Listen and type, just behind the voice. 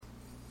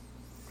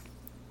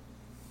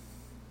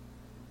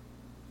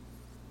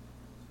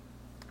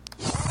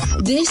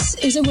This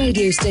is a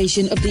radio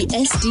station of the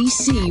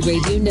SDC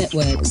Radio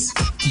Networks.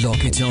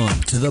 Lock it on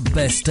to the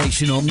best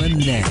station on the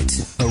net,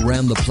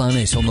 around the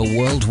planet on the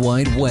World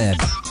Wide Web.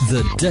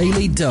 The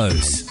Daily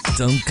Dose.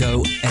 Don't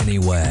go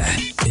anywhere.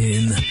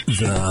 In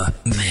the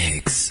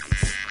mix.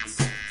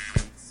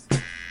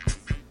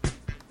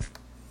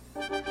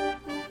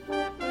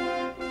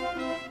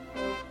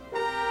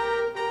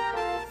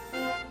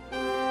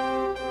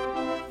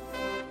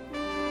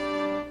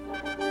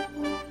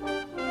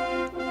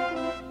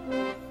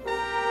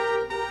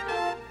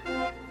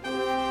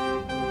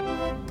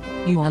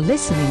 You are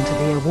listening to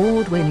the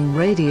award-winning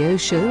radio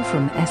show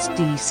from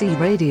SDC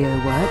Radio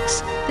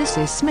Works. This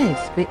is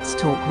SmithBits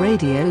Talk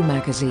Radio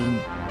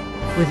magazine.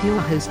 With your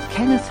host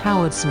Kenneth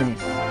Howard Smith.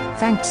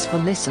 Thanks for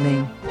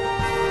listening.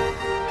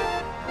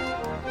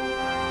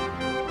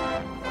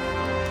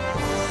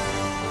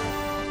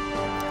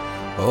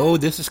 Oh,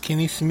 this is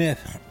Kenny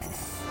Smith.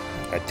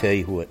 I tell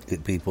you what,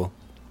 good people.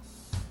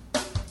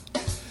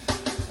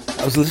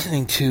 I was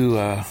listening to,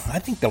 I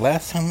think the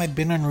last time I'd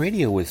been on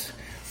radio was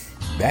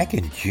back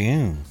in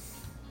June.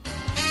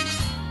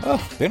 Oh,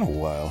 it's been a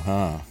while,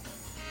 huh?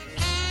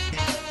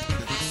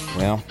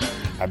 Well,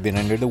 I've been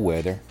under the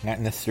weather. Not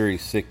necessarily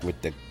sick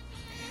with the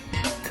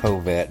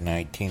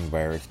COVID-19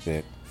 virus,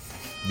 but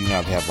do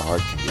not have a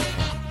heart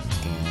condition.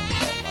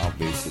 And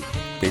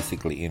I'm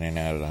basically in and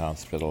out of the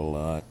hospital a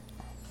lot.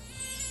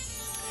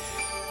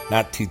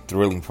 Not too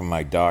thrilling for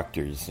my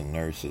doctors and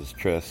nurses,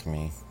 trust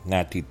me.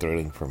 Not too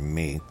thrilling for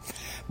me.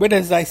 But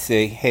as I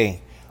say,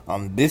 hey,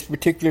 on this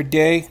particular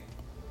day,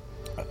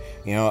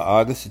 you know,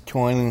 August the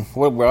 20th,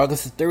 we're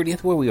August the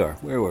 30th, where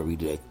were we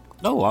today?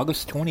 No,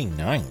 August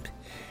 29th.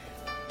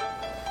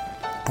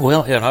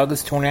 Well, on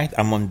August 29th,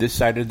 I'm on this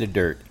side of the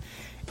dirt.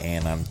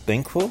 And I'm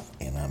thankful,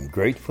 and I'm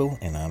grateful,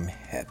 and I'm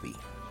happy.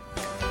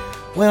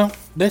 Well,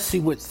 let's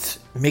see what's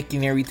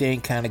making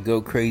everything kind of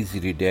go crazy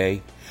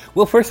today.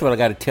 Well, first of all, I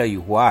got to tell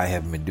you why I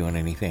haven't been doing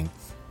anything.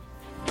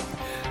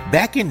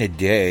 Back in the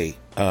day,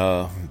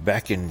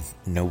 back in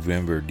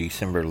November,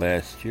 December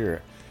last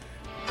year,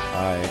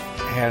 I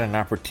had an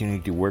opportunity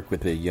to work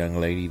with a young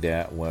lady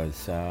that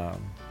was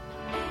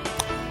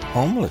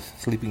homeless,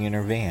 sleeping in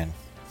her van.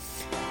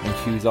 And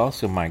she was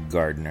also my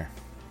gardener.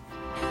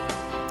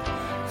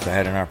 So I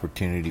had an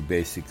opportunity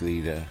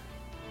basically to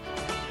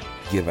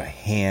give a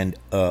hand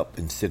up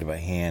instead of a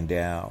hand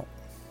out.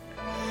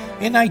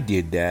 And I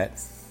did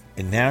that.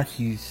 And now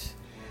it's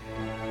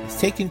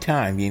taking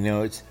time, you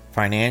know, it's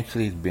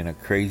financially it's been a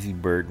crazy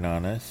burden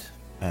on us,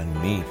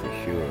 on me for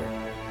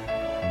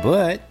sure.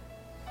 But,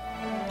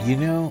 you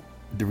know,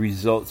 the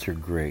results are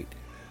great.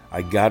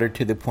 I got her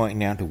to the point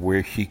now to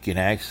where she can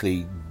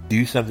actually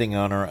do something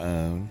on her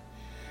own,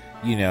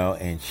 you know,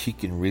 and she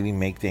can really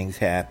make things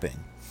happen.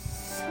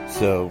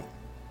 So,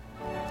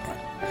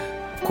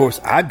 of course,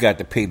 I've got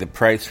to pay the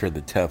price for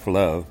the tough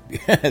love,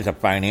 as a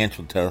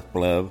financial tough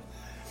love.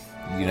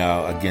 You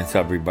know, against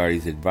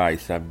everybody's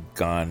advice, I've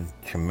gone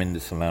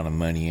tremendous amount of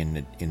money in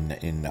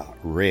the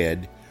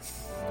red,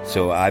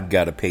 so I've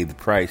got to pay the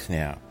price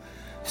now.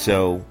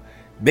 So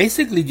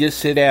basically, just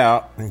sit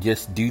out and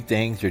just do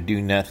things or do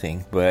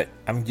nothing. But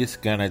I'm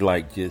just gonna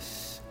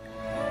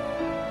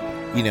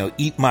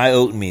eat my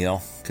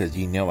oatmeal because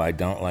you know I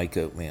don't like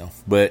oatmeal.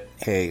 But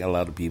hey, a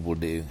lot of people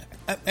do.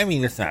 I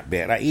mean, it's not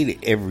bad. I eat it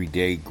every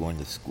day going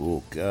to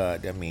school.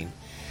 God, I mean,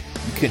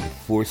 you couldn't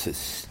force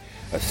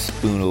a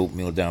spoon of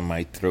oatmeal down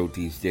my throat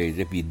these days.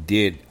 If you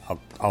did,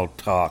 I'll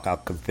talk. I'll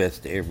confess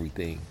to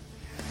everything.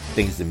 I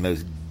think it's the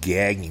most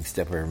gagging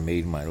stuff I ever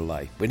made in my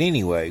life. But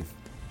anyway,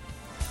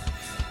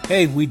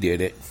 hey, we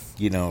did it.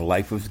 You know,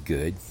 life was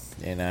good,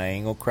 and I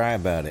ain't gonna cry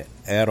about it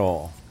at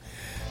all.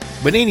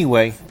 But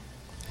anyway,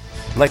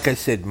 like I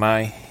said,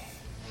 my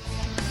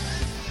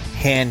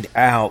hand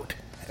out,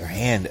 or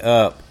hand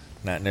up,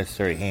 not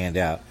necessarily hand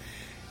out,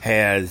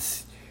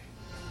 has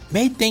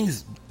made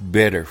things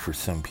better for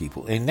some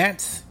people, and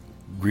that's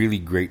really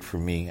great for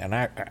me. And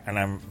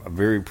I'm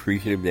very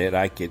appreciative that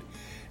I could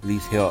at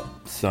least help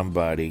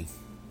somebody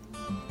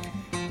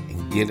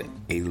and get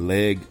a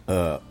leg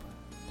up.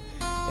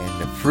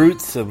 And the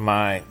fruits of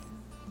my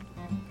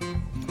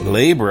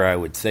labor, I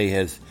would say,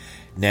 has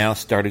now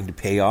starting to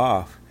pay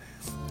off,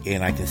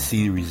 and I can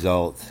see the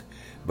results.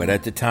 But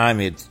at the time,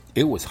 it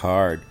was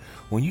hard.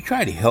 When you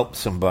try to help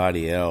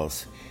somebody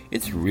else,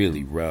 it's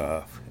really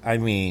rough. I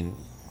mean,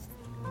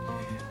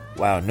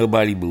 wow,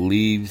 nobody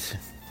believe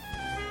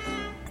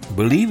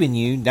in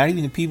you, not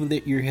even the people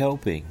that you're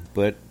helping.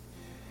 But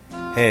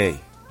hey,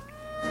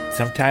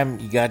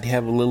 sometimes you got to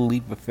have a little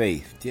leap of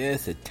faith,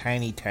 just a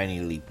tiny,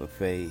 tiny leap of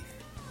faith,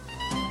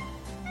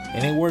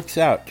 and it works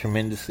out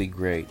tremendously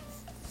great,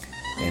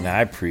 and I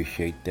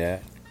appreciate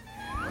that.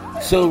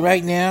 So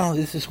right now,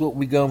 this is what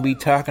we're gonna be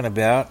talking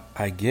about,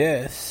 I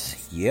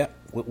guess. Yep,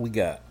 what we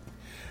got.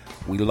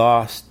 We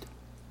lost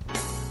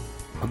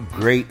a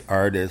great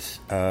artist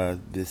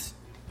this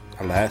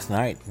last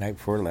night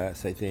before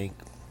last, I think.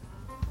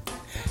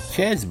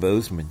 Chaz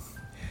Boseman,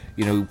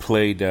 you know, who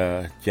played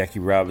Jackie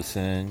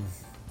Robinson,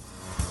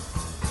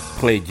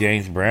 played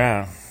James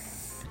Brown,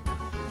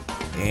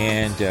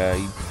 And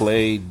he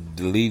played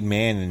the lead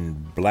man in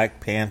Black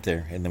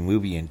Panther in the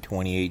movie in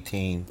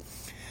 2018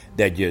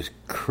 that just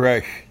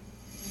crushed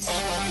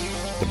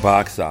the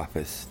box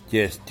office,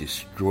 just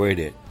destroyed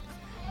it.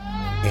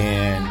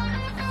 And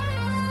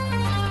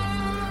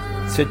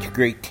such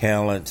great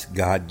talents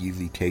God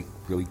usually take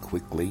really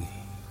quickly.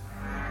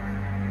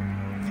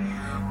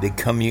 They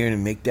come here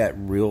and make that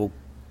real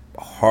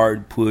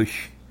hard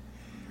push,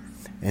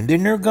 and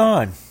then they're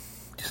gone.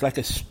 Just like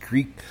a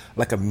streak,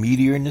 like a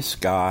meteor in the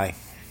sky.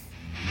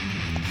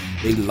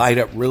 They light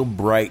up real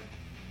bright,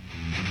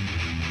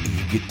 and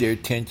you get their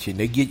attention.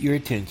 They get your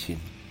attention.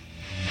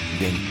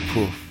 Then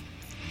poof,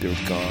 they're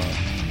gone.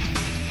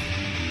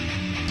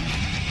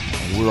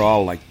 And we're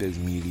all like those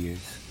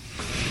meteors.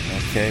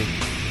 Okay?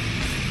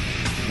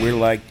 We're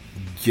like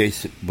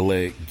Jacob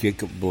Blake,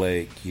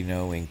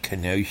 in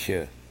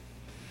Kenosha.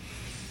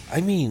 I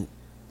mean,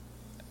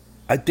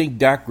 I think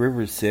Doc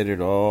Rivers said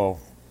it all,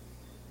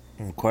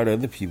 and quite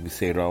other people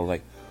say it all,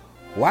 like,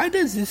 why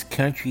does this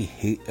country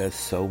hate us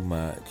so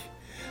much?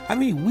 I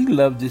mean, we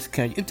love this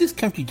country. If this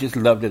country just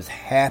loved us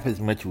half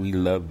as much as we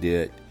loved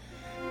it,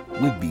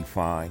 we'd be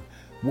fine.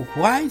 Well,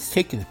 why is it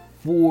taking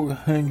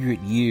 400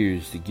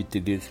 years to get to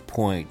this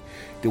point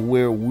to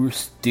where we're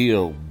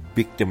still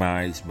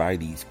victimized by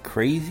these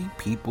crazy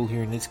people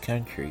here in this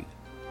country?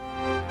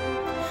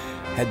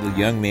 Had the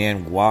young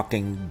man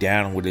walking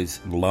down with his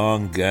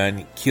long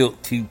gun,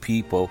 killed 2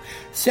 people,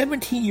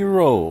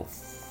 17-year-old,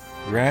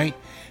 right,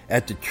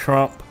 at the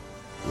Trump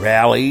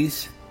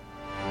rallies.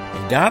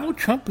 And Donald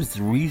Trump is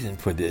the reason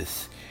for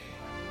this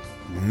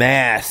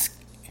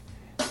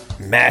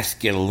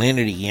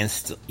masculinity,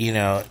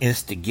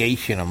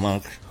 instigation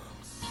amongst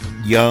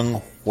young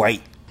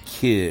white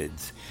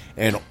kids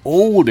and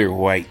older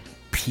white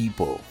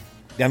people.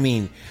 I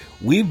mean,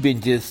 we've been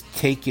just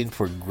taken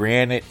for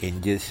granted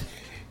and just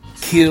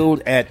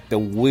killed at the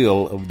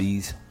will of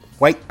these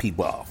white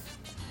people.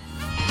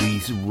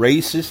 These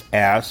racist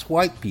ass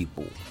white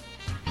people.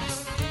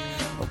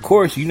 Of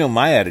course, you know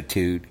my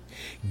attitude.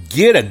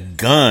 Get a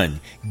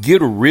gun.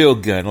 Get a real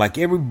gun. Like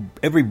every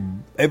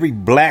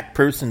black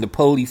person the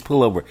police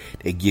pull over,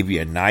 they give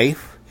you a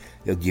knife.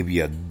 They'll give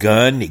you a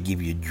gun. They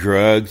give you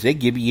drugs. They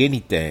give you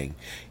anything.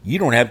 You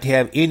don't have to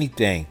have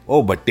anything.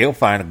 Oh, but they'll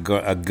find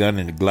a gun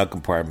in the glove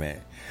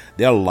compartment.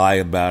 They'll lie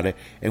about it.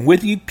 And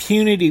with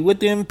impunity,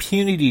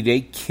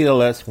 they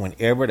kill us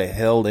whenever the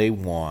hell they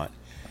want.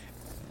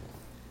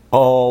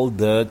 All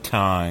the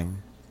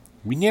time.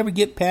 We never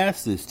get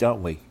past this,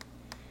 don't we?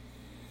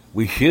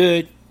 We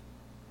should,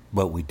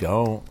 but we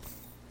don't.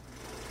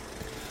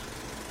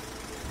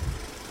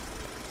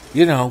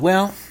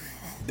 The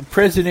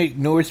president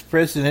ignores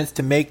precedents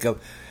to make a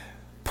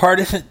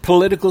partisan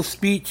political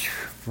speech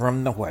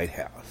from the White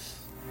House.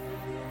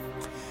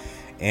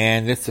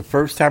 And it's the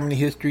first time in the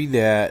history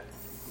that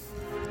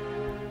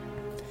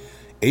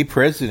a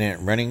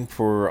president running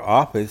for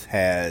office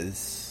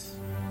has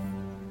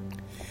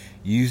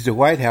used the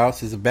White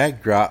House as a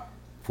backdrop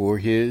for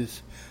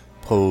his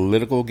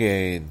political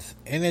gains.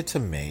 And it's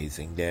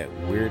amazing that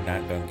we're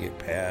not going to get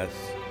past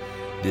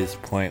this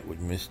point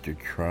with Mr.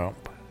 Trump.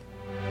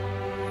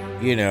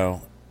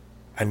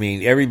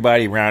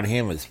 Everybody around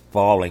him is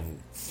falling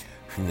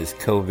from this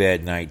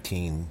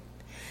COVID-19.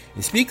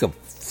 And speak of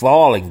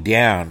falling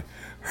down,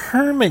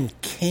 Herman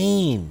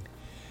Cain,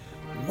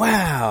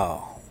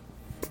 wow,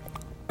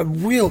 a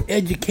real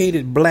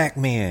educated black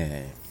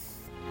man,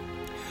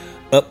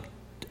 up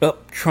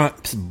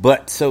Trump's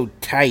butt so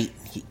tight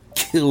he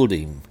killed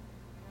him.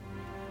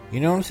 You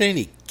know what I'm saying?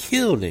 He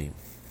killed him.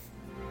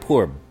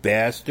 Poor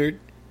bastard.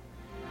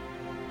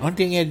 Only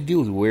thing he had to do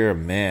was wear a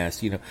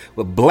mask,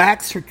 But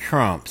blacks for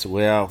Trumps.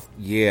 Well,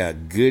 yeah,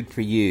 good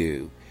for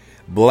you.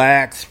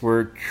 Blacks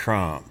for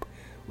Trump.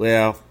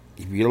 Well,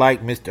 if you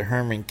like Mr.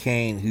 Herman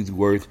Cain, who's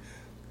worth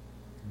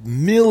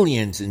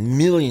millions and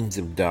millions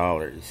of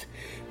dollars,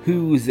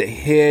 who was the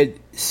head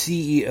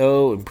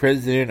CEO and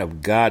president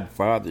of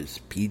Godfather's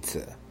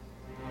Pizza,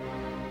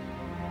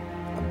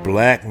 a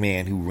black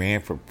man who ran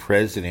for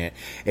president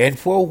and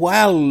for a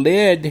while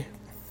led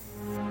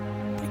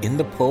in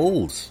the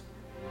polls.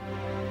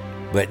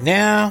 But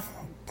now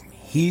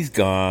he's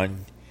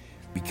gone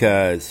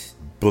because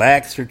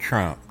blacks for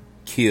Trump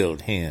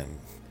killed him.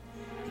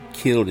 He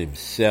killed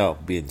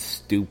himself being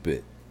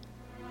stupid.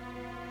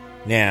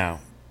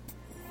 Now,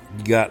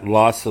 you got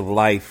loss of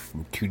life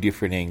from 2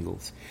 different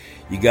angles.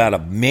 You got a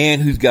man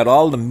who's got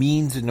all the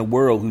means in the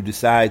world who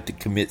decided to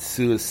commit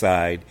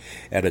suicide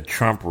at a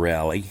Trump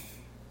rally.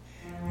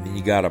 And then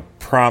you got a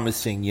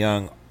promising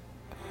young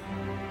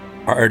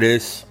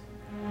artist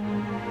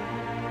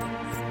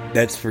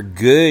that's for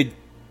good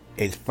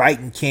and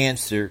fighting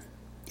cancer,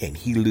 and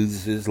he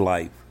loses his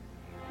life.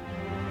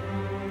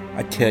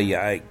 I tell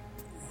you,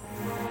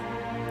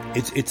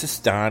 it's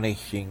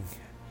astonishing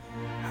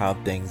how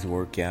things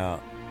work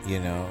out.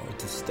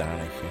 It's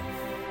astonishing.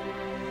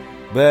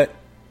 But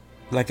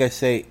like I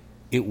say,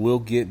 it will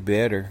get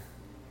better.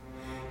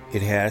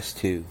 It has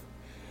to.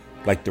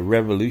 Like the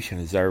revolution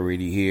is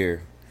already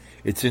here.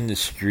 It's in the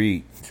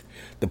streets.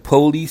 The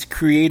police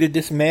created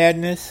this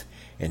madness,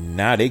 And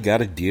now they got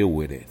to deal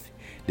with it.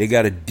 They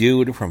got to deal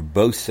with it from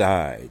both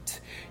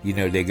sides. You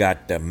know, they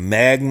got the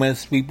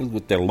magmas people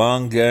with their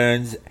long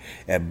guns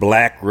at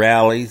black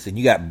rallies, and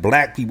you got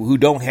black people who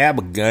don't have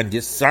a gun,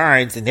 just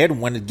signs, and they're the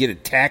ones that get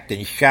attacked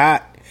and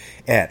shot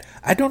at.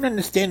 I don't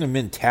understand the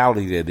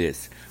mentality of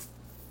this.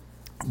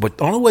 But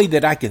the only way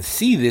that I can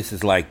see this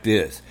is like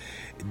this.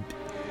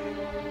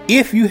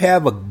 If you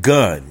have a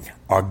gun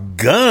or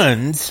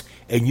guns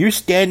and you're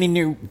standing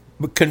there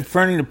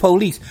confronting the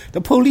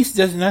police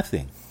does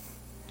nothing.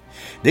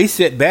 They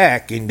sit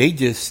back and they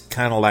just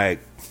kind of like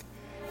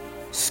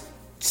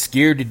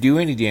scared to do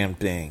any damn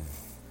thing.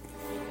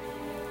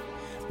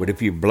 But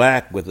if you're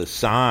black with a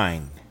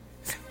sign,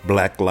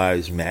 Black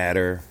Lives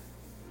Matter,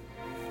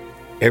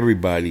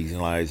 everybody's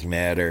lives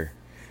matter,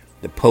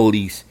 the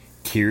police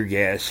tear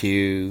gas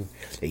you,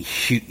 they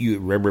shoot you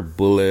with rubber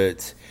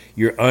bullets,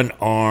 you're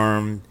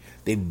unarmed,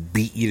 they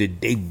beat you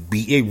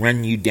they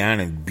run you down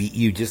and beat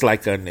you just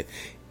like on the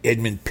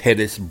Edmund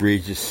Pettus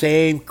Bridge. The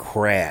same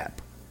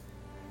crap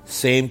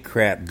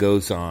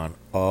goes on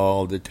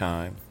all the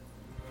time.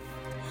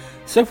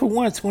 So for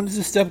once, when is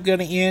this stuff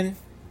gonna end?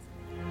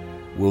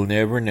 We'll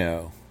never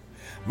know.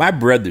 My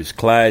brothers,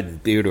 Clyde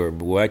and Theodore,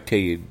 boy, I tell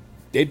you,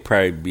 they'd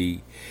probably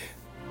be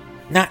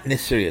not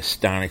necessarily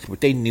astonished,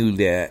 but they knew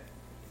that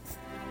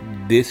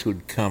this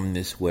would come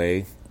this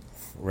way,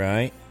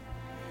 right?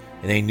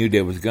 And they knew that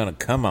it was going to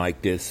come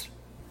like this.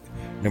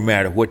 No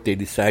matter what they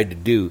decided to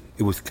do,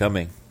 it was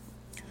coming.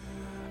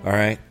 All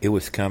right? It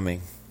was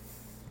coming.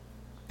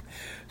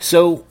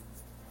 So,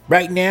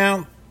 right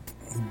now,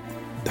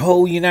 the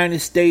whole United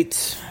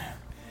States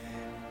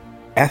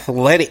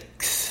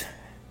athletics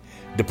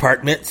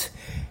departments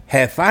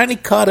have finally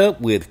caught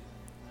up with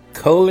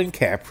Colin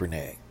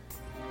Kaepernick.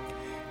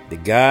 The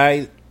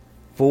guy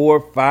 4,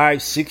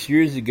 5, 6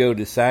 years ago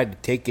decided to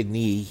take a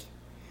knee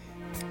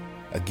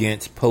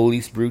against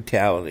police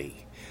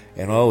brutality.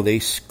 And they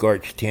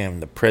scorched him.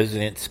 The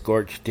president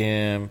scorched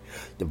him.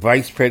 The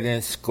vice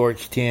president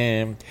scorched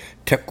him.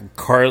 Tucker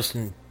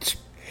Carlson,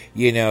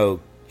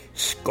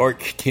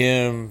 scorched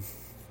him.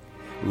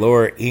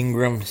 Laura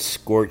Ingraham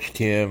scorched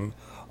him.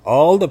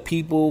 All the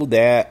people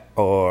that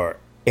are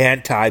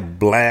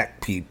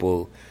anti-black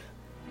people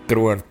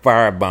throwing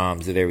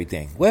firebombs at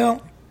everything.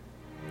 Well,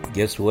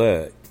 guess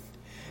what?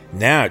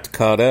 Now it's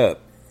caught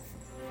up.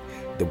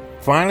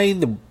 Finally,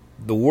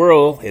 the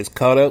world has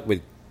caught up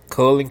with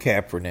Colin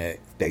Kaepernick.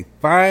 They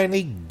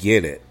finally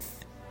get it.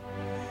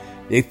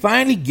 They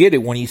finally get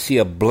it when you see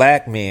a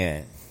black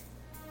man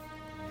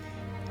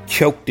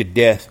choked to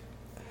death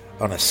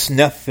on a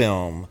snuff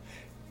film,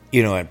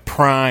 at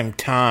prime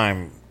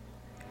time,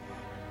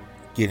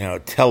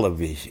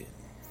 television.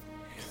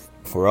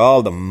 For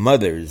all the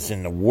mothers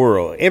in the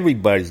world,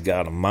 everybody's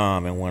got a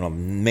mom, and when a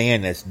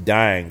man that's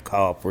dying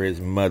called for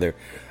his mother,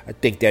 I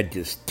think that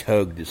just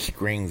tugged the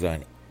strings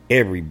on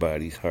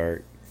everybody's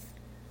heart.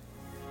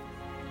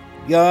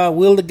 Yeah,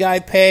 will the guy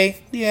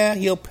pay? Yeah,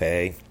 he'll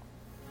pay.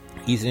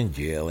 He's in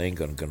jail, ain't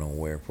gonna go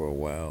nowhere for a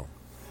while.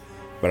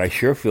 But I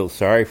sure feel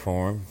sorry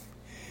for him,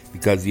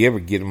 because if you ever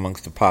get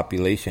amongst the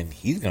population,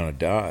 he's gonna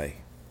die.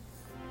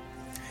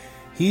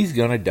 He's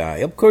gonna die.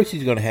 Of course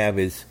he's gonna have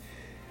his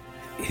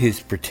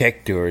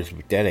protectors,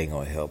 but that ain't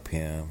gonna help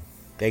him.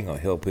 They ain't gonna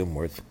help him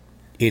worth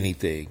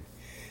anything.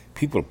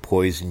 People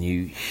poison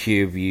you,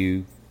 shiv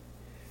you,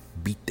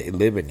 beat the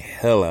living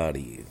hell out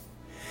of you.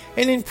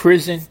 And in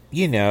prison,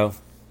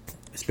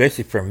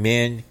 especially for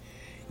men,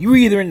 you're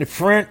either in the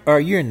front or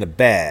you're in the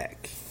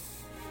back.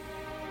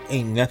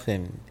 Ain't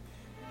nothing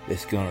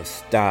that's gonna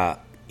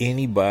stop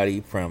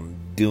anybody from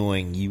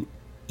doing you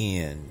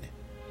in.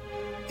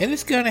 And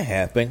it's gonna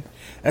happen.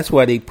 That's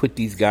why they put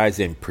these guys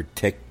in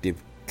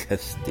protective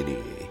custody.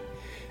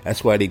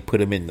 That's why they put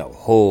them in the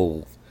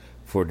hole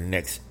for the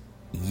next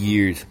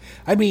years.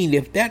 I mean,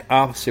 if that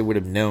officer would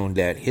have known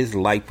that his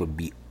life would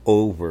be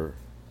over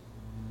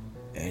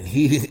and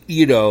he's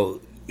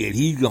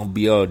gonna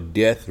be on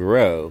death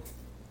row,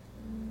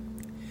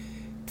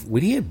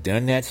 would he have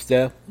done that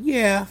stuff?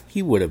 Yeah,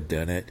 he would have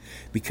done it,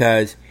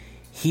 because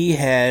he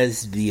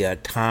has the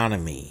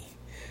autonomy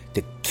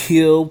to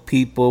kill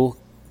people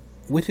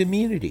with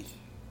immunity.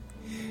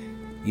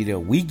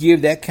 We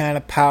give that kind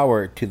of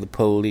power to the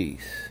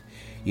police.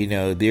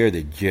 They're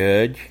the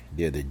judge,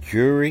 they're the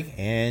jury,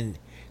 and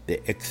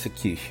the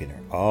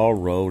executioner, all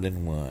rolled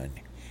in one.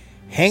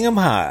 Hang them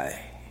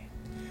high,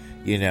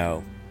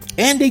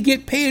 and they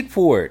get paid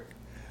for it.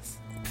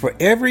 For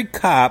every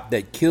cop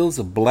that kills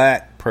a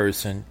black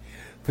person,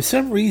 for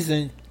some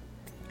reason,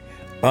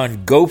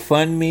 on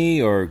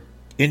GoFundMe or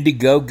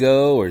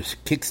Indiegogo or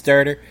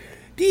Kickstarter,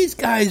 these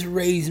guys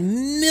raise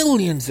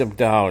millions of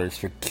dollars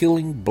for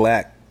killing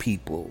black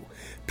people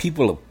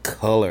of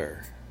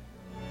color.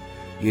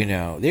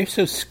 They're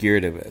so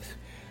scared of us.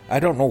 I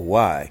don't know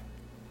why.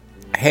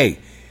 Hey,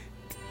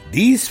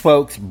 these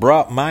folks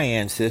brought my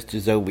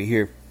ancestors over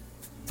here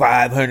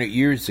 500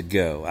 years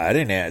ago.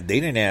 They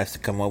didn't ask to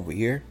come over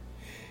here.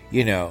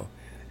 They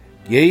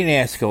didn't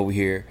ask to come over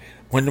here.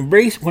 When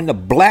the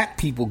black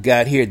people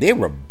got here, they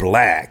were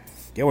black.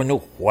 There were no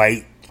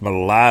white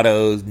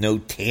mulattoes, no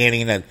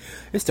tanning.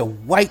 It's the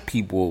white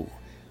people,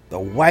 the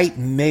white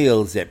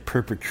males that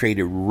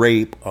perpetrated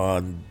rape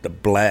on the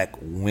black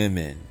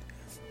women.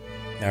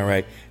 All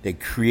right, they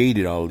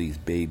created all these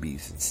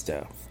babies and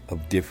stuff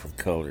of different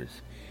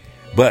colors,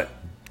 but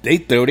they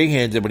throw their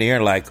hands up in the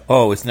air like,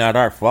 "Oh, it's not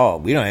our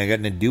fault. We don't have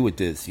nothing to do with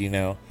this." You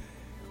know,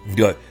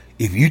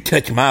 if you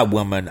touch my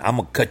woman, I'm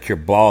gonna cut your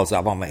balls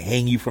off. I'm gonna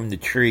hang you from the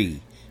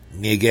tree,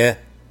 nigga.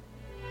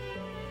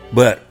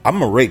 But I'm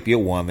gonna rape your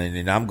woman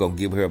and I'm gonna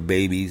give her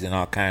babies and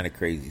all kind of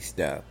crazy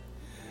stuff.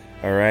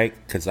 All right,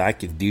 because I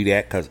can do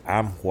that because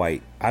I'm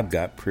white. I've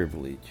got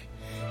privilege.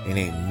 And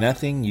ain't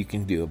nothing you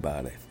can do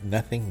about it.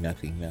 Nothing.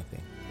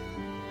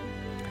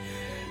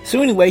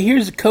 So anyway,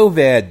 here's a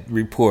COVID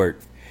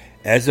report.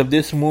 As of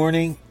this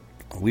morning,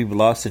 we've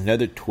lost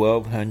another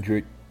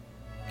 1,200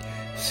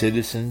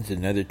 citizens,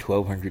 another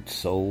 1,200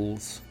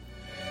 souls.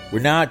 We're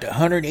now at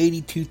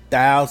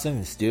 182,000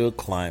 and still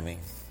climbing.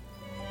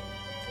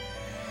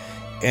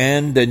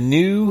 And the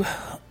new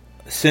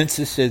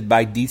census says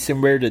by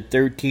December the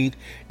 13th,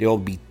 there will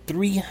be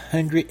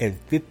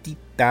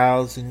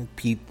 350,000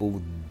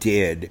 people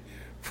dead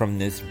from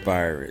this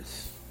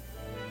virus.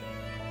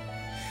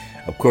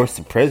 Of course,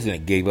 the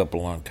president gave up a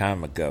long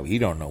time ago. He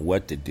don't know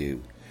what to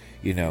do.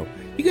 You know,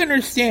 you gotta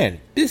understand,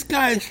 this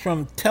guy is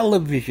from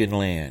television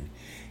land.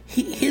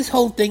 His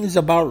whole thing is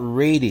about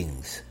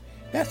ratings.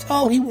 That's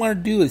all he want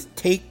to do is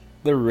take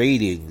the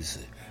ratings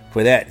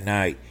for that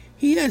night.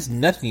 He has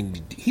nothing to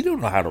do. He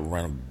don't know how to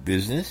run a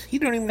business. He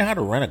don't even know how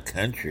to run a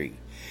country.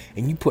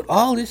 And you put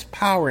all this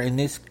power in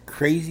this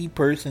crazy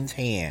person's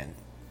hand.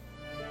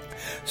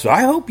 So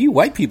I hope you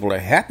white people are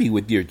happy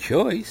with your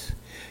choice.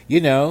 You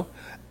know,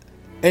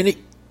 and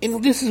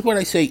this is what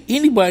I say.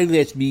 Anybody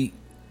that's be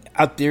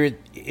out there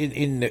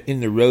in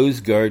the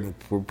Rose Garden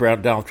for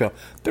Donald Trump,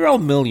 they're all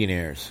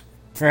millionaires,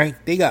 right?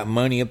 They got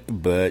money up the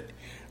butt.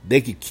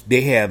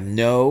 They have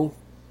no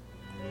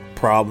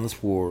problems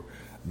for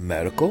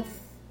medical,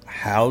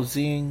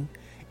 housing,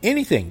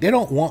 anything. They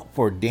don't want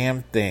for a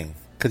damn thing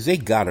because they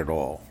got it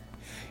all.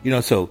 You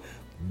know, so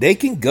they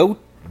can go.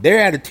 Their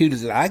attitude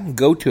is that I can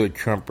go to a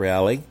Trump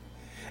rally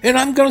and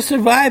I'm going to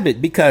survive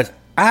it because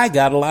I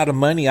got a lot of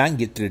money. I can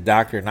get to the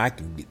doctor and I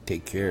can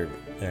take care of it.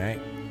 All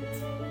right.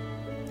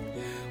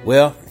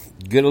 Well,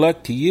 good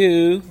luck to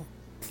you.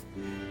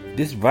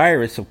 This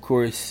virus, of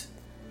course,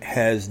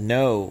 has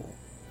no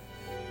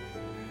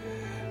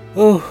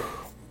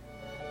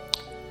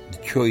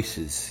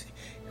choices.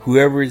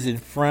 Whoever is in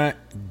front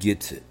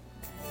gets it.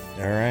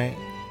 All right.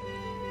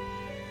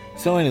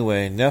 So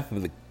anyway, enough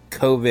of the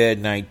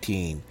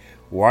COVID-19.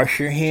 Wash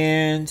your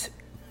hands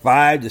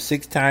 5 to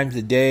 6 times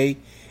a day.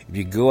 If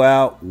you go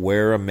out,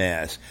 wear a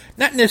mask.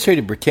 Not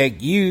necessarily to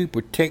protect you,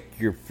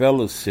 protect your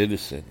fellow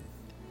citizen.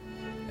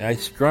 And I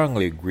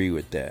strongly agree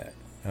with that.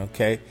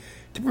 Okay?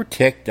 To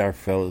protect our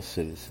fellow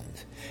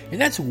citizens. And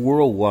that's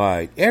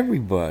worldwide.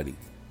 Everybody.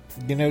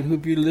 You know,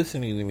 if you're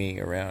listening to me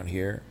around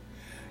here,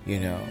 you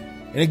know.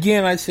 And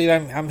again, I say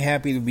I'm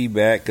happy to be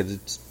back because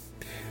it's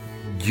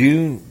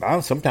June.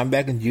 Sometime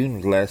back in June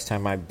was the last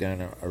time I've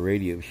done a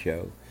radio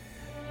show.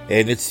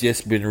 And it's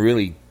just been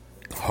really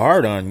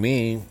hard on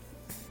me,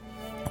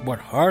 but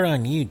hard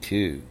on you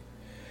too.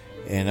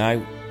 And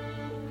I'm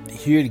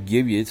here to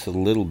give you a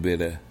little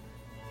bit of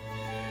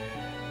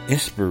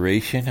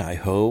inspiration, I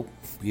hope.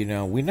 You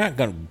know, we're not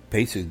going to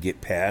basically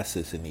get past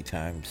this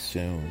anytime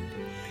soon.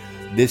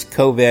 This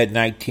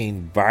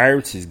COVID-19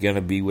 virus is going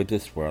to be with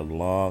us for a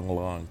long,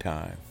 long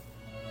time.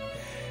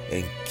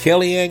 And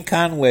Kellyanne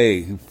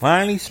Conway, who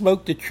finally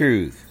spoke the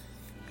truth.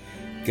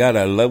 God,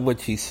 I love what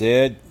she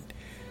said.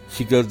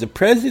 She goes, the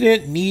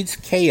president needs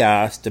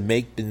chaos to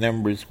make the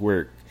numbers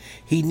work.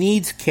 He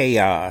needs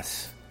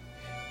chaos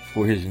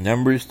for his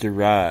numbers to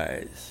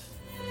rise.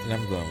 And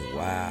I'm going,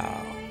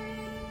 wow.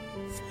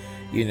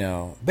 You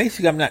know,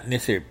 basically I'm not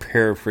necessarily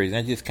paraphrasing.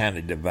 I just kind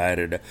of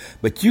divided it.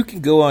 But you can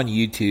go on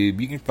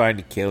YouTube. You can find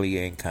the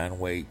Kellyanne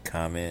Conway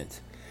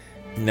comments.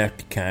 Enough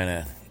to kind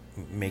of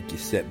make you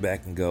sit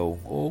back and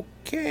go,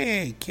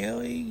 okay,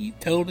 Kelly, you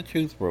told the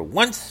truth for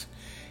once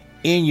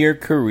in your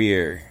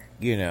career.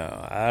 You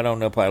know, I don't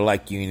know if I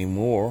like you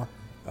anymore.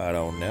 I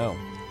don't know.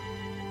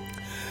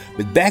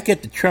 But back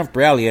at the Trump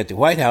rally at the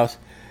White House,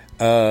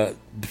 the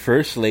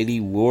First Lady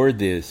wore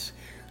this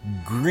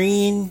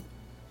green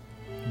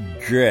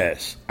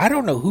dress. I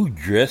don't know who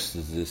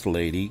dresses this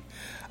lady.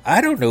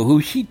 I don't know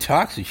who she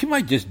talks to. She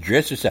might just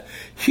dress herself.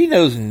 She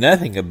knows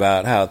nothing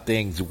about how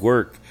things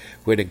work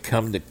when it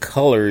comes to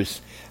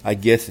colors, I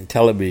guess, in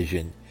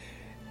television.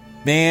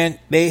 Man,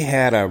 they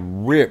had a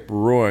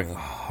rip-roaring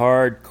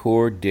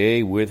hardcore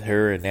day with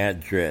her in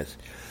that dress.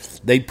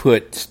 They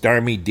put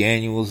Stormy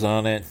Daniels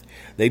on it.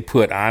 They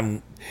put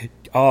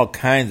all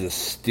kinds of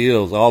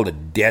stills, all the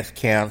death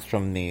counts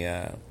from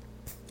the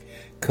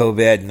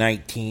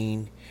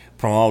COVID-19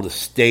 from all the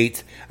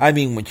states. I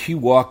mean, when she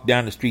walked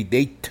down the street,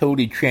 they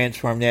totally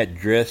transformed that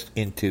dress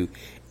into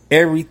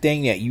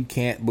everything that you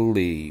can't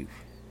believe.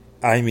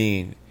 I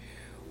mean,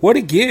 what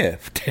a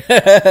gift.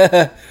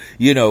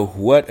 You know,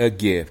 what a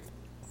gift.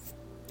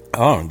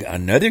 Oh,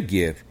 another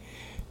gift.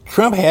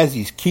 Trump has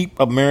these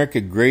Keep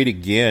America Great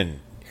Again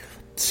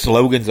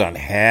slogans on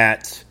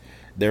hats.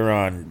 They're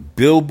on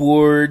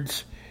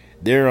billboards.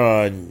 They're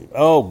on,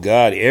 oh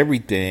God,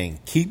 everything.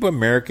 Keep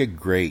America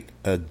Great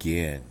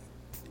Again.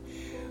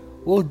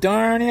 Well,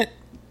 darn it.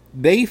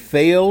 They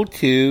failed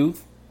to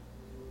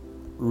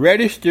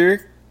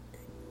register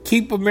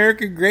Keep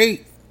America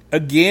Great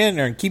Again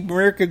or Keep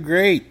America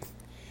Great.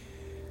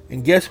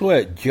 And guess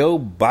what? Joe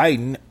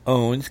Biden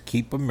owns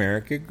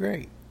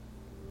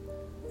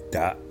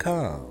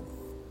KeepAmericaGreat.com.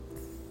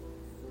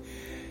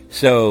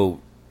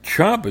 So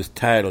Trump is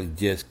totally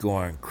just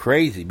going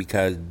crazy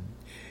because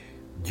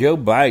Joe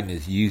Biden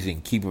is using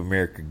Keep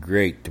America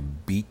Great to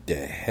beat the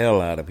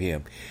hell out of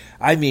him.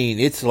 I mean,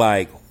 it's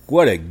like,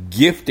 what a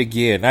gift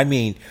again. I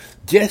mean,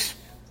 just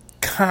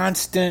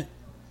constant,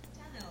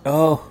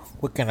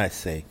 what can I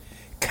say?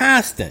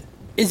 Constant.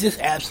 It's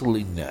just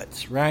absolutely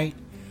nuts, right?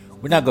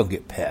 We're not going to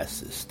get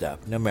past this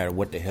stuff, no matter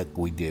what the heck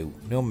we do.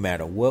 No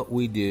matter what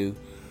we do,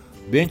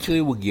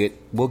 eventually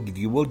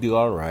we'll do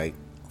all right.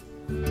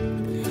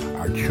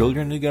 Our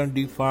children are going to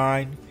do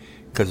fine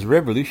because the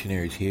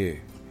revolutionary's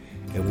here.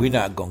 And we're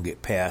not going to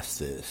get past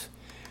this.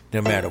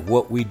 No matter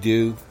what we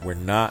do, we're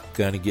not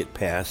going to get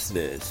past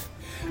this.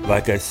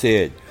 Like I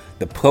said,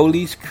 the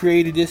police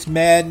created this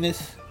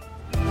madness.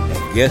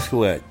 And guess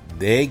what?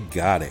 They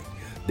got it.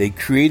 They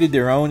created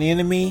their own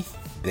enemy.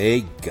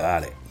 They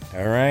got it.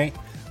 All right?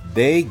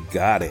 They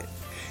got it.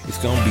 It's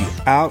going to be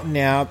out and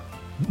out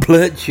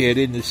bloodshed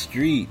in the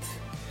streets.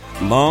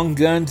 Long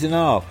guns and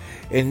all.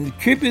 And the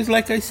trip is,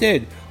 like I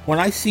said, when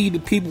I see the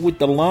people with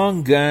the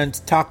long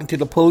guns talking to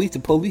the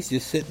police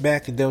just sit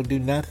back and don't do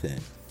nothing.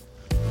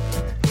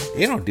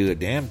 They don't do a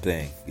damn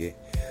thing. Yeah.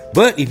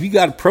 But if you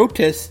got a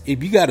protest,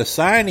 if you got a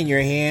sign in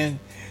your hand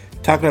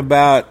talking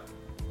about,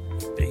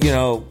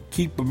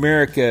 keep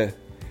America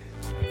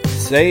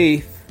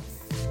safe,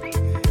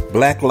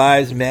 Black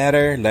lives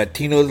matter,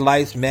 Latinos'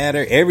 lives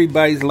matter,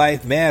 everybody's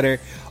life matter.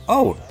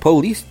 Oh,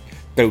 police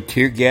throw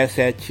tear gas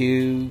at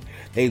you.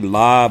 They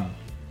lob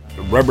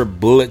rubber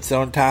bullets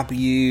on top of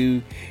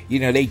you.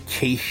 They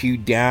chase you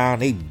down.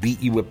 They beat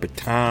you with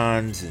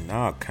batons and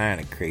all kind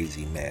of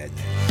crazy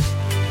madness.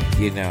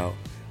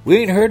 We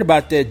ain't heard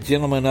about that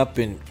gentleman up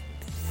in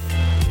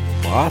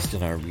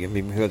Boston, or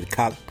maybe heard the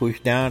cop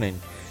pushed down and,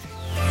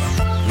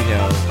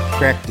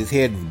 cracked his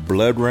head and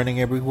blood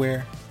running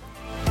everywhere.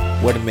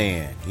 What a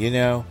man, we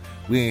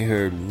ain't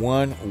heard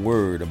one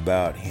word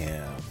about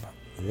him.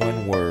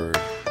 One word.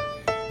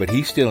 But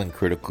he's still in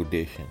critical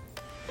condition.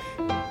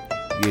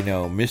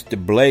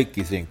 Mr. Blake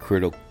is in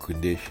critical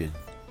condition.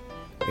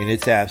 And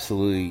it's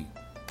absolutely,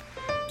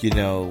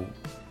 the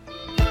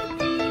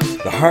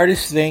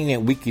hardest thing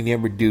that we can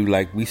ever do,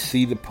 like we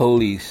see the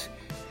police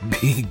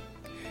be,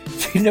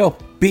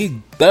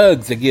 big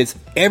thugs against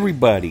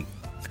everybody.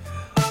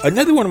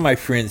 Another one of my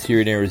friends here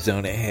in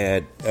Arizona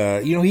had,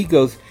 he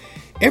goes,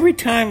 every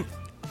time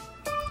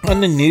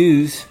on the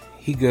news,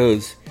 he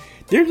goes,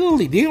 they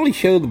only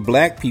show the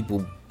black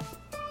people,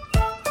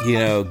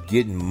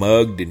 getting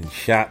mugged and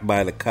shot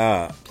by the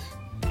cops.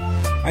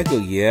 I go,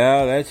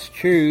 yeah, that's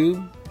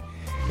true.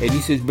 And he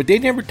says, but they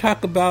never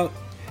talk about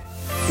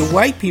the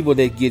white people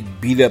that get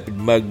beat up and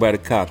mugged by the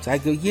cops. I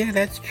go, yeah,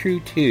 that's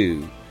true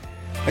too.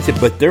 I said,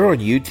 but they're on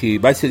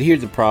YouTube. I said, here's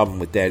the problem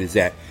with that is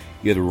that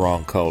you're the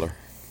wrong color.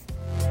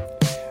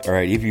 All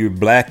right, if you're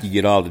black, you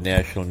get all the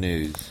national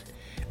news.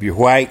 If you're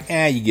white,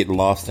 you get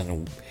lost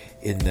in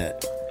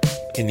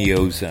the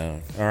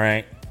ozone. All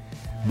right,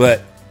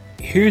 but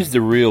here's the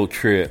real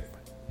trip: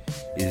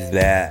 is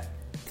that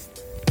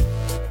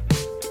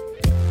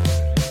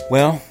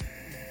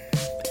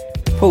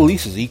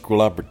police is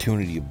equal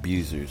opportunity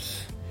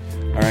abusers.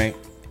 All right,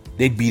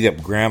 they beat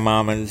up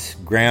grandmas.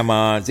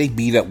 They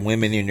beat up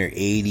women in their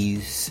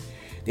 80s.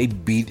 They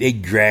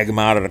drag them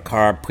out of the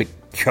car, put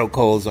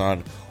chokeholds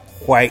on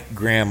white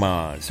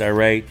grandmas. All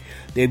right.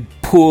 They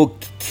pull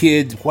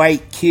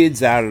white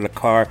kids out of the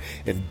car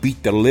and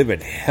beat the living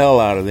hell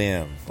out of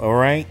them. All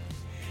right?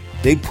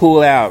 They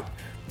pull out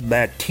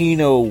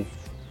Latino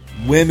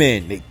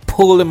women. They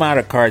pull them out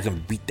of cars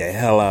and beat the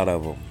hell out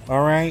of them.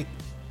 All right?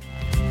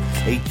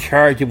 They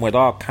charge them with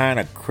all kind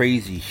of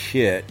crazy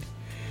shit.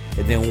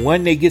 And then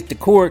when they get to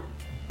court,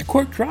 the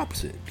court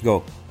drops it. You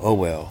go, oh,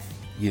 well,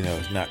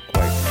 it's not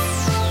quite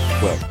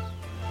what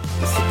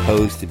it's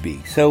supposed to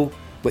be. So,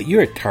 but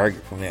you're a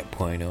target from that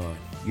point on.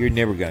 You're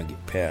never going to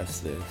get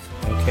past this,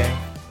 okay?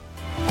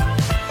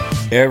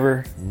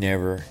 Ever,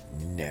 never,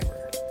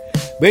 never.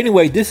 But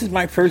anyway, this is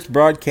my first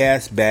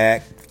broadcast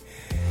back.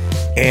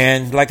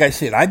 And like I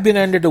said, I've been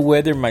under the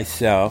weather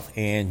myself.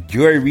 And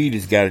Joy Reid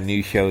has got a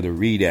new show to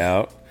read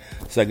out.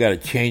 So I got to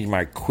change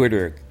my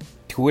Twitter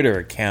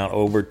account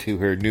over to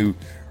her new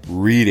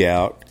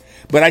readout.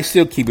 But I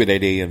still keep it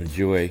at AM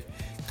Joy.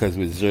 Because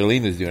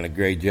Zerlina's doing a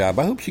great job.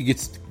 I hope she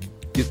gets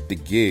the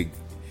gig.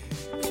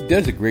 She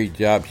does a great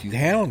job. She's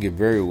handling it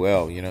very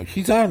well.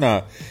 She's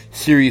on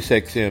Sirius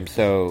XM,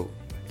 so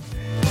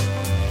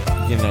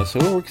so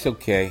it works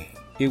okay.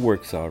 It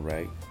works all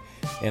right.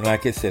 And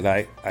like I said,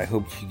 I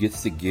hope she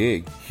gets the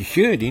gig. She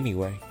should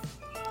anyway.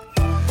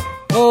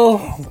 Oh,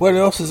 what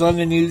else is on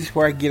the news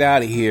before I get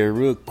out of here?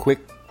 Real quick,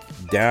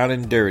 down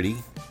and dirty.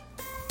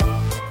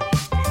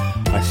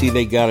 I see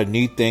they got a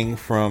new thing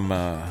from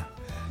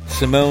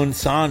Simone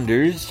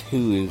Saunders,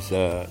 who is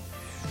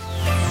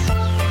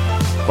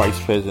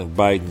Vice President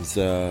Biden's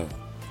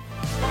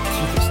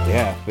chief of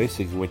staff.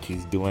 Basically what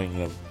she's doing,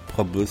 the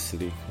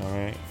publicity, all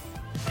right?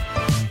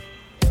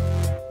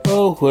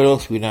 Oh, what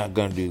else we not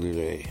going to do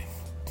today?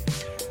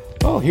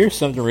 Oh, here's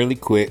something really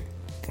quick.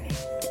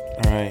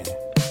 All right.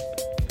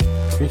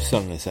 Here's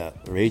something that's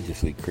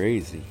outrageously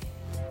crazy.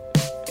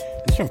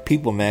 It's from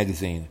People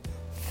magazine.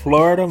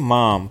 Florida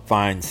mom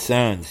finds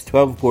sons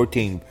 12 and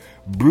 14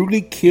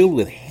 brutally killed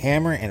with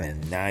hammer and a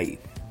knife.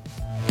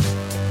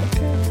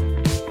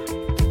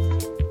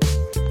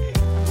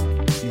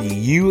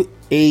 The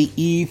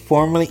UAE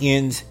formally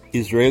ends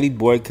Israeli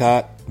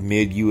boycott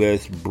mid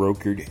U.S.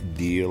 brokered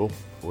deal,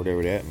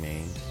 whatever that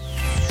means.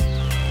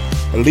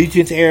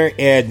 Allegiance Air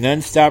add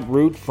non-stop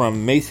route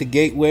from Mesa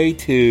Gateway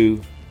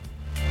to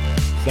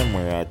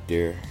somewhere out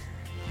there.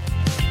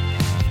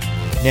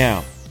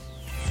 Now,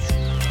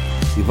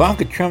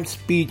 Ivanka Trump's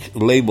speech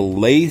labeled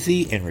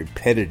lazy and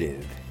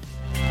repetitive.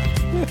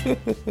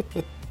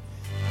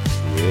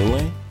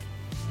 Really?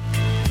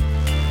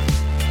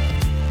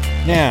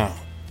 Now,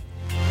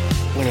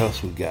 what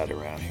else we got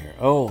around here?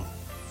 Oh,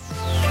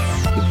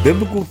 the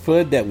biblical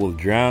flood that will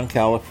drown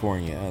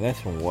California. Oh, that's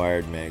from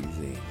Wired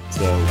magazine.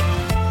 So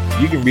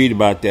you can read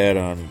about that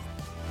on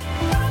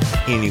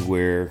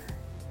anywhere.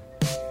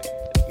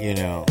 You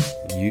know,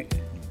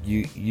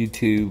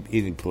 YouTube,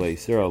 any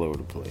place. They're all over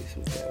the place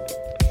with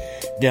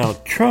that. Now,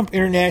 Trump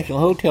International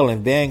Hotel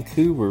in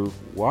Vancouver,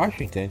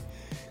 Washington,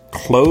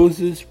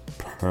 closes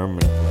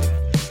permanently.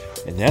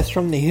 And that's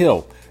from The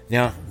Hill.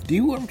 Now,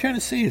 what I'm trying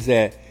to say is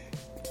that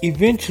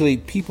eventually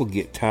people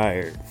get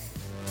tired.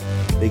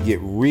 They get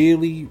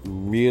really,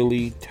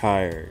 really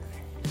tired.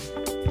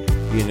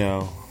 You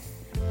know.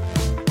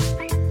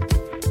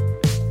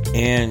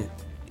 And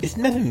it's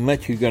nothing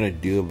much you're going to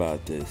do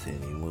about this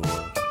anymore.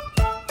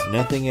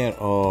 Nothing at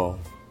all.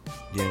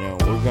 You know,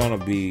 we're going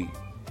to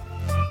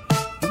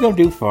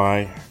do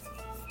fine.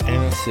 And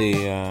let's see,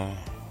 the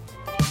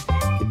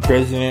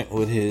president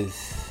with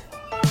his,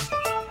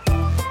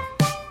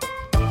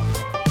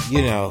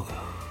 you know,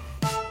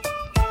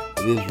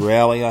 with his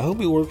rally, I hope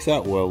he works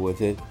out well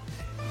with it,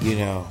 you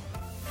know.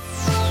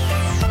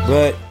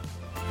 But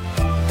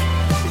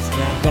it's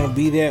not going to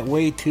be that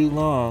way too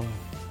long.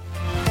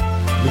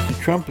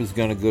 Mr. Trump is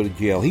going to go to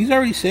jail. He's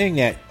already saying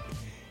that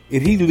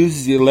if he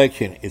loses the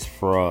election, it's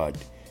fraud.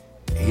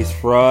 It's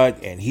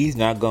fraud, and he's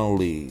not going to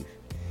leave.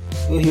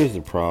 Well, here's the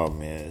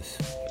problem is,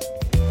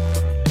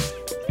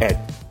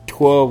 at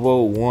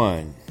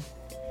 12:01,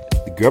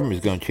 the government is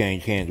going to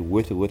change hands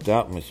with or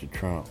without Mr.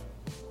 Trump.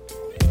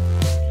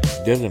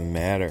 It doesn't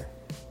matter.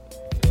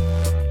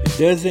 It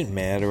doesn't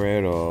matter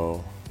at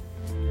all.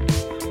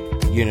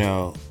 You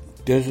know,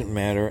 it doesn't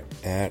matter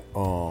at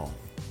all.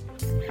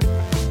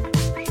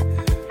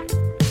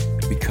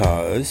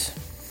 Because,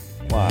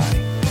 why?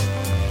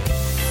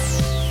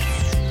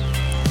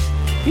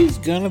 He's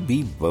going to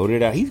be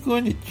voted out. He's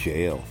going to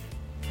jail.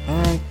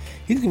 All right?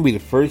 He's going to be the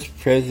first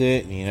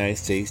president in the United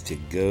States to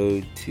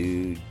go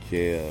to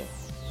jail.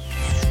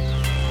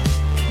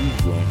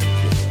 He's going to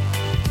jail.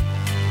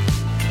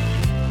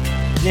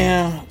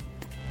 Now,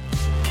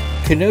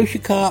 Kenosha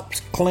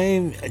cops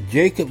claim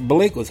Jacob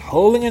Blake was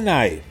holding a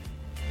knife.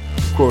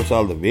 Of course,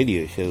 all the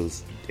video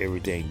shows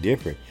everything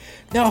different.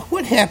 Now,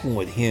 what happened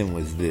with him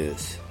was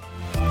this.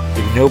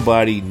 If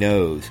nobody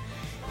knows,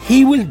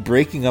 he was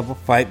breaking up a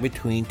fight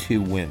between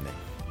two women.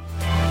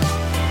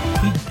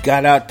 He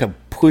got out to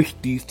push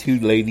these two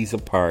ladies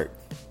apart.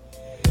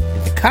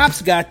 And the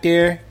cops got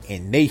there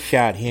and they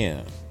shot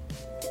him.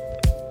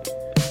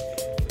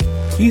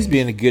 He's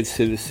being a good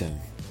citizen.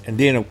 And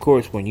then, of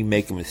course, when you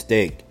make a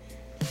mistake,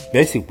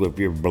 especially if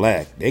you're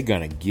black, they're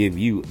going to give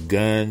you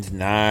guns,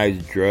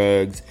 knives,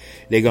 drugs.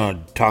 They're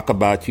going to talk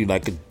about you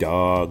like a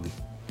dog.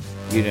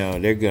 You know,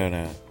 they're going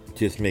to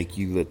just make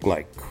you look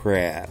like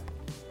crap.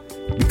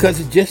 Because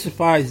it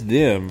justifies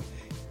them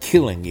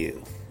killing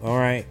you, all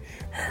right?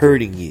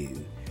 Hurting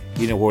you.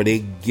 You know, where they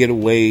get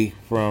away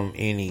from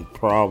any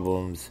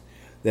problems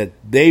that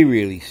they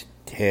really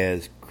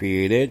has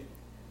created.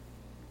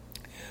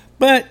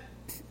 But,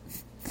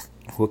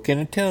 what can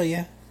I tell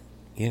you?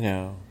 You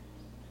know.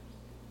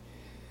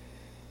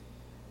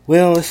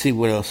 Well, let's see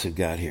what else we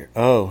got here.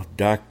 Oh,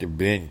 Dr.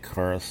 Ben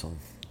Carson.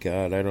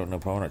 God, I don't know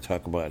if I want to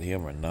talk about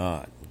him or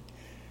not.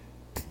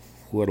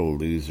 What a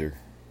loser.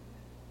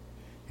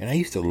 And I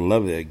used to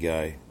love that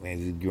guy.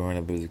 Man, growing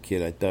up as a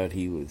kid, I thought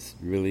he was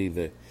really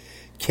the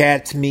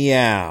cat's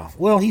meow.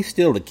 Well, he's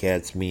still the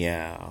cat's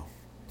meow.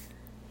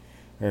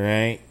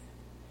 Alright?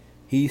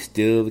 He's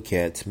still the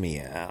cat's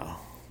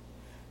meow.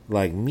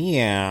 Like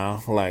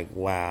meow, like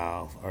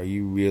wow, are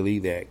you really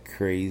that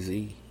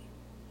crazy?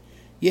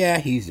 Yeah,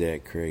 he's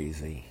that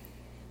crazy.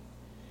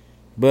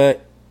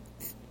 But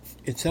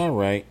it's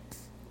alright.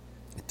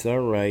 It's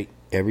alright.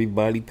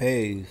 Everybody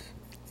pays.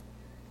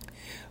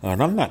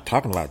 And I'm not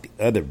talking about the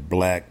other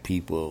black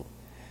people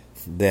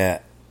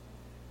that,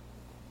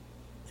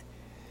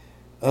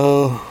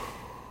 oh,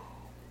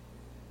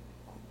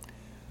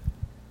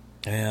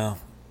 yeah,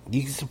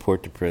 you can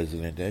support the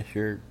president. That's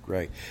your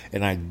right.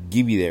 And I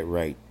give you that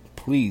right.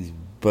 Please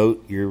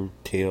vote your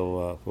tail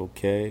off,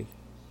 okay?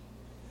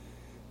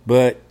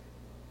 But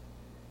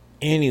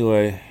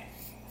anyway,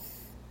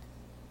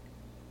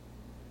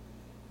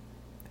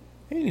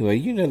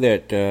 you know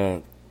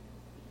that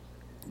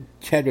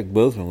Chadwick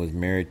Boseman was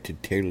married to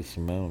Taylor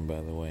Simone,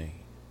 by the way.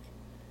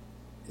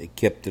 They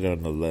kept it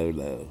on the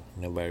low.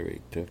 Nobody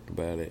really talked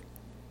about it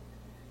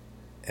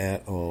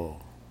at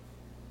all.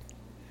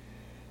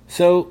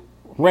 So,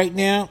 right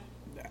now,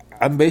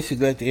 I'm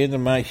basically at the end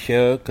of my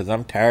show because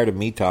I'm tired of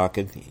me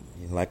talking.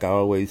 Like I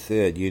always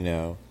said, you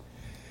know,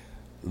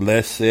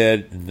 less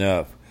said,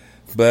 enough.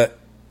 But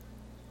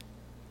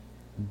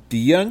the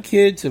young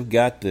kids have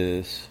got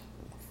this.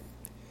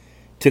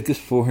 Took us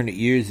 400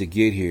 years to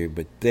get here,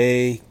 but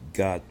they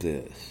got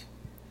this.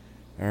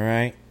 All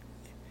right?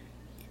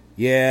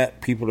 Yeah,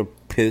 people are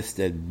pissed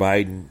that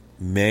Biden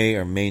may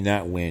or may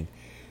not win.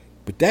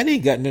 But that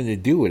ain't got nothing to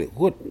do with it.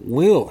 What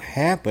will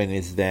happen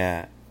is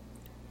that,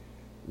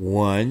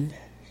 one,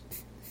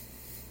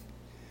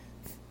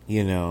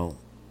 you know,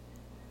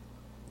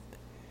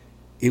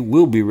 it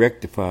will be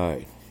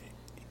rectified.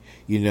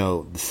 You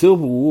know, the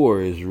Civil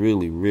War is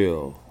really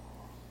real.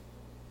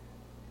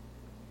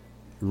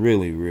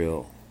 Really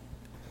real.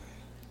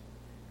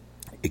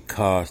 It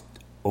cost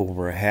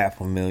over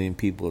 500,000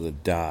 people to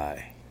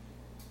die.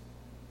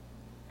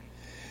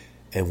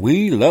 And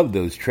we love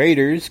those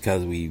traitors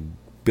because we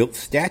built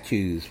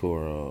statues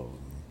for them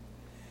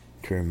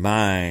to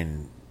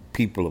remind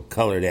people of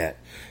color that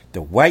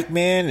the white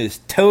man is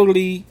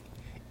totally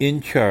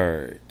in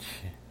charge.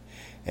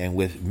 And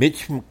with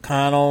Mitch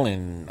McConnell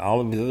and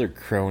all of his other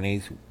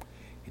cronies,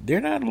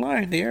 they're not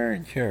lying, they are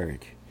in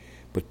charge.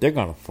 But they're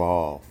going to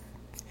fall.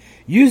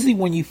 Usually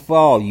when you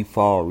fall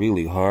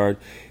really hard.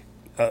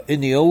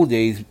 In the old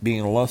days, being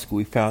in law school,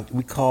 we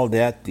called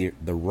that the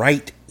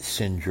right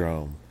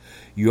syndrome.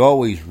 You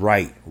always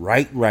right.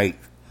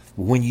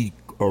 When you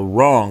are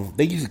wrong,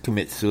 they usually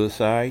commit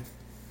suicide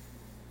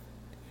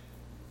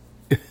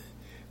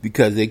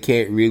because they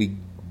can't really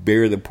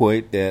bear the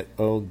point that,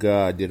 oh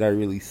God, did I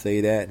really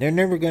say that? They're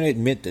never going to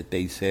admit that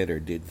they said or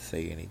didn't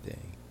say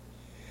anything.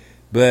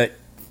 But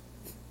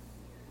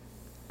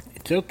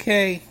it's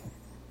okay.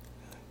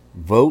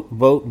 Vote.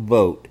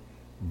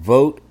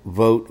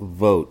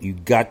 You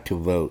got to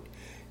vote.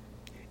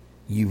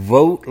 You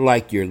vote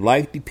like your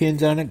life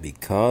depends on it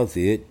because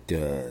it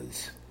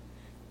does.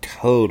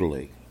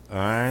 Totally.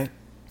 Alright?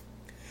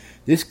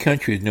 This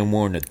country is no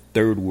more than a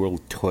third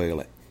world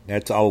toilet.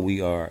 That's all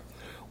we are.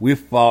 We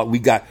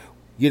got,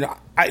 you know,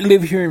 I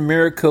live here in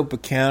Maricopa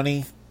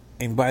County,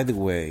 and by the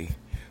way,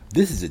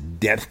 this is the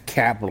death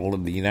capital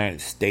of the United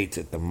States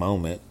at the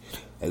moment.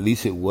 At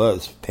least it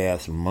was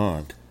past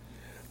month.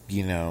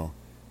 You know,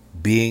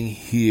 being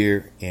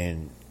here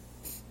in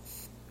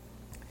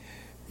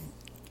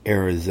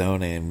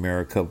Arizona and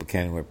Maricopa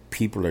County where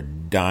people are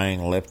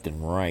dying left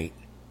and right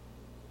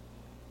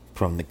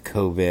from the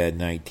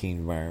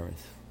COVID-19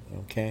 virus.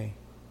 Okay?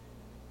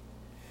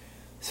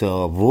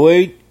 So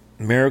avoid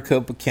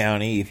Maricopa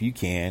County if you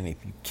can.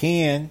 If you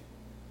can,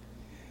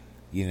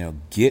 you know,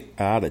 get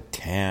out of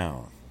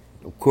town.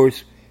 Of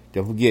course,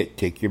 don't forget,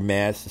 take your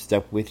mask and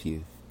stuff with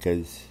you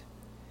because,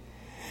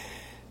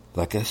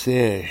 like I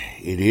said,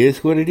 it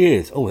is what it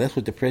is. Oh, that's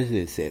what the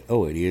president said.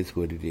 Oh, it is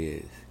what it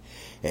is.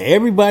 And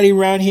everybody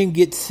around him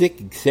gets sick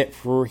except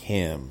for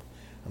him.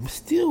 I'm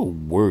still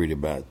worried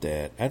about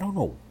that. I don't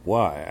know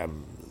why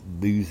I'm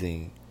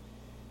losing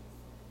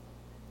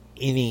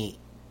any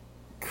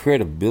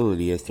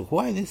credibility as to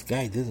why this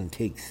guy doesn't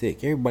take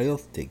sick. Everybody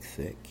else takes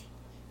sick.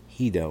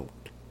 He don't.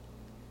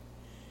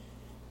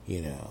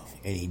 You know,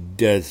 and he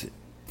doesn't.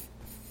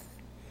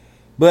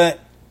 But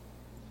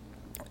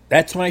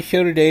that's my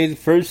show today. The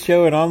first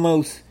show in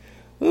almost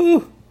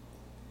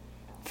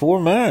 4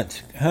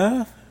 months,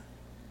 huh?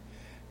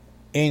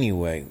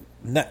 Anyway,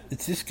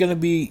 it's just going to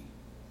be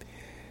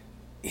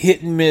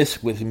hit and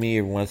miss with me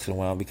every once in a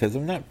while because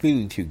I'm not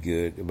feeling too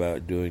good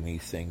about doing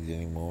these things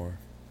anymore.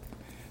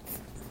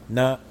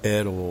 Not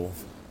at all.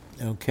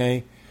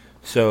 Okay?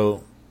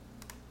 So,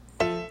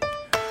 I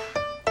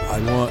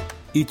want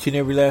each and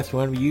every last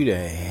one of you to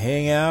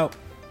hang out,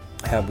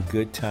 have a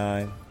good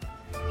time,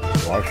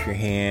 wash your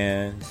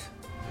hands,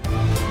 keep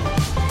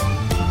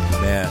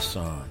your mask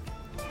on.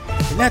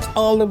 And that's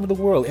all over the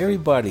world.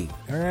 Everybody.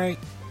 Alright?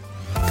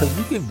 Because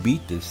we can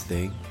beat this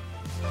thing.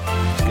 We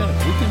can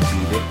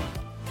beat it.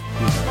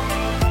 You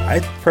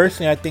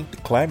know, I think the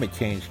climate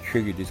change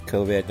triggered this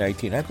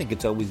COVID-19. I think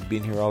it's always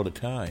been here all the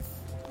time.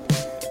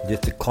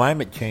 Just the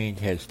climate change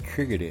has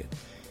triggered it.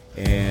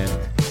 And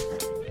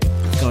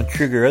it's going to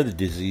trigger other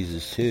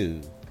diseases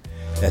too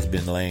that's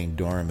been laying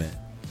dormant.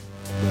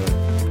 But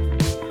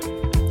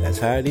that's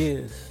how it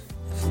is.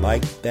 It's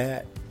like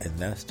that, and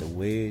that's the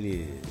way it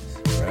is.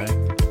 Right?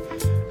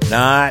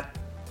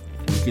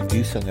 We can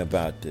do something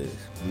about this.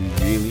 We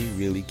really,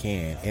 really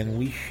can. And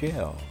we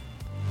shall.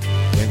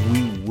 And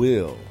we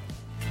will.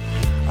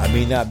 I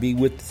may not be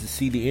with to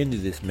see the end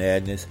of this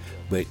madness,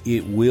 but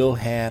it will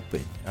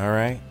happen, all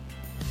right?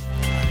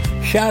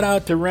 Shout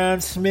out to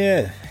Ron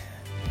Smith,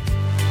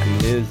 who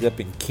lives up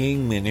in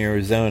Kingman,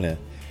 Arizona.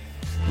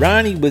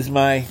 Ronnie was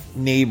my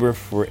neighbor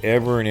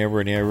forever and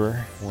ever and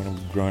ever when I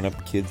was growing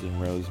up kids in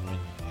Roseman.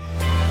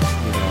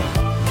 You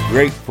know,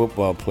 great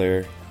football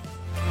player.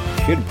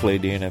 Should have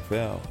played the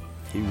NFL.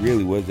 He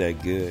really was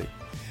that good.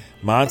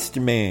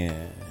 Monster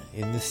Man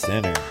in the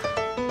center.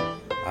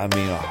 I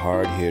mean, a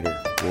hard hitter.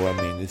 Boy, I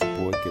mean, this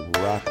boy could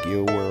rock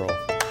your world.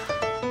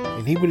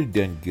 And he would have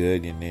done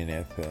good in the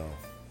NFL.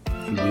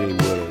 He really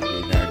would have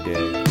in our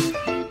day.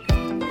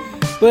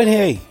 But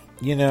hey,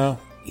 you know,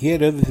 he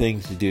had other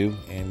things to do,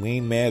 and we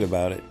ain't mad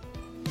about it.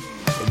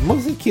 And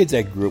most of the kids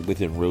I grew up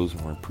with in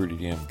Roseman were pretty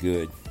damn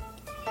good.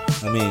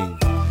 I mean,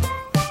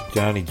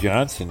 Johnny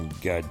Johnson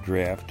got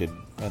drafted,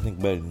 I think,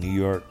 by the New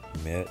York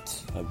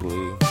Mets, I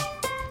believe.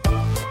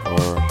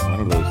 Or one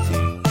of those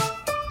teams.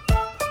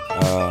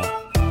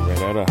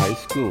 Right out of high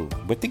school.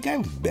 But the guy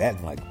was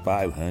batting like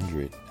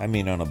 500. I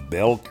mean, on a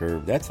bell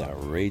curve. That's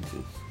outrageous.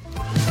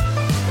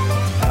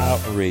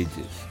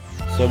 Outrageous.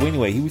 So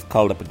anyway, he was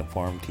called up in the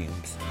farm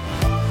teams.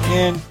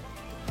 And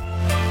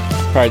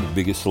probably the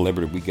biggest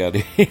celebrity we got,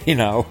 you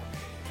know,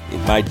 in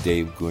my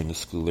day of going to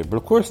school there. But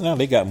of course now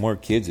they got more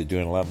kids that are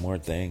doing a lot more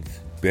things.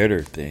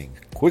 Better things.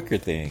 Quicker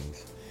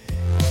things.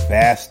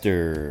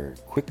 Faster.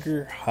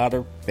 Quicker,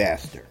 hotter,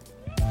 faster.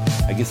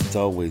 I guess it's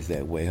always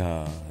that way,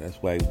 huh? That's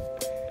why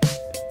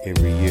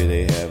every year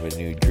they have a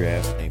new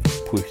draft and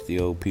they push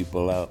the old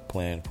people out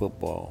playing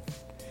football,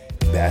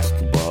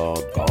 basketball,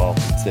 golf,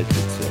 etc.,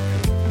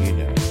 etc. You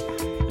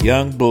know,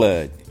 young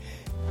blood.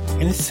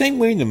 And it's the same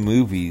way in the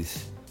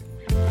movies.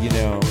 You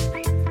know,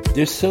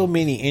 there's so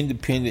many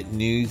independent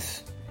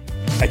news.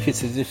 I should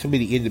say there's so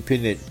many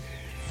independent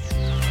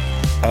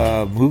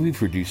movie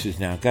producers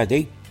now. God,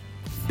 they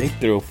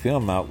throw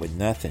film out with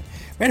nothing.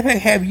 Matter of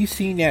fact, have you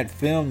seen that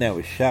film that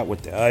was shot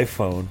with the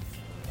iPhone?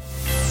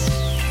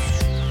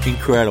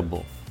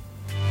 Incredible.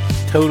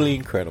 Totally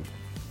incredible.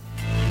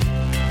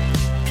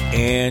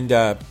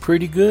 And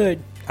pretty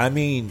good. I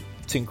mean,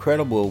 it's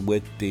incredible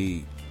with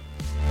the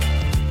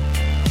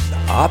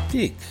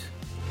optics.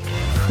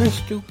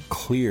 Crystal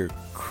clear,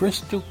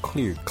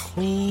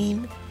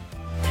 clean,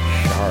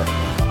 sharp.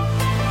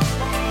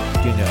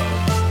 You know,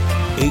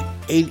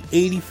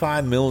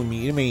 85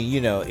 millimeter. I mean,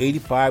 you know,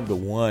 85 to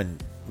 1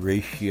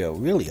 ratio.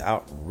 Really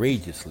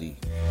outrageously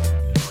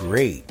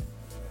great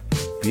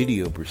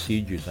video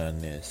procedures on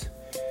this.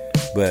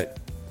 But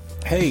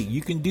hey,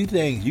 you can do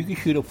things. You can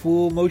shoot a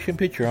full motion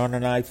picture on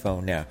an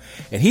iPhone now.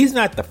 And he's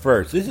not the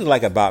first. This is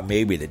like about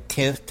maybe the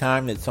 10th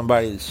time that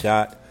somebody has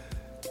shot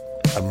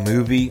a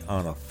movie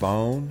on a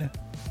phone.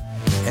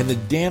 And the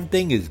damn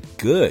thing is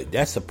good.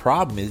 That's the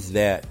problem, is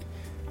that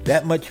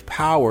much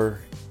power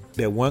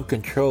that one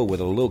control with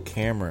a little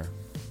camera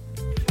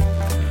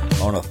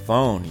on a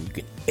phone, you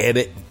can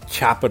edit,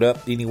 chop it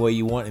up any way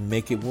you want and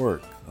make it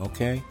work.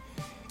 Okay?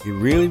 It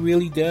really,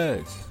 really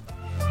does.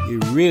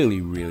 It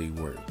really, really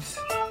works.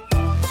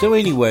 So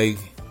anyway,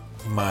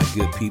 my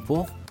good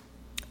people,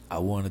 I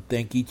want to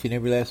thank each and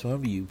every last one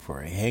of you for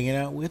hanging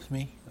out with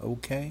me.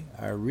 Okay?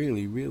 I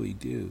really, really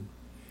do.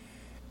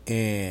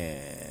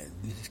 And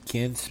this is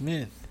Ken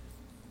Smith.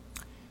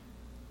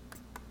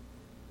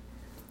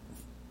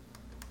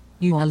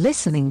 You are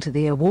listening to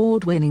the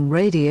award-winning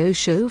radio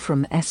show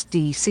from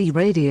SDC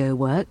Radio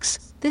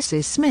Works. This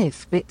is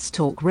SmithBits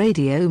Talk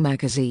Radio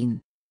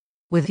magazine.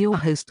 With your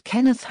host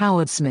Kenneth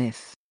Howard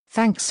Smith.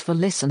 Thanks for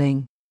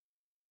listening.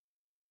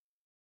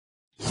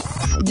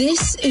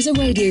 This is a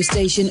radio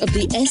station of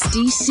the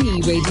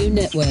SDC Radio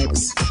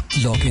Networks.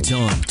 Lock it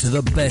on to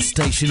the best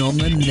station on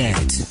the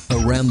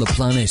net, around the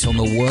planet on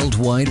the World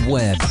Wide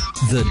Web.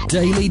 The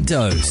Daily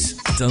Dose.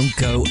 Don't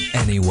go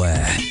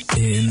anywhere.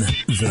 In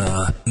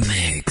the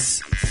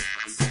mix.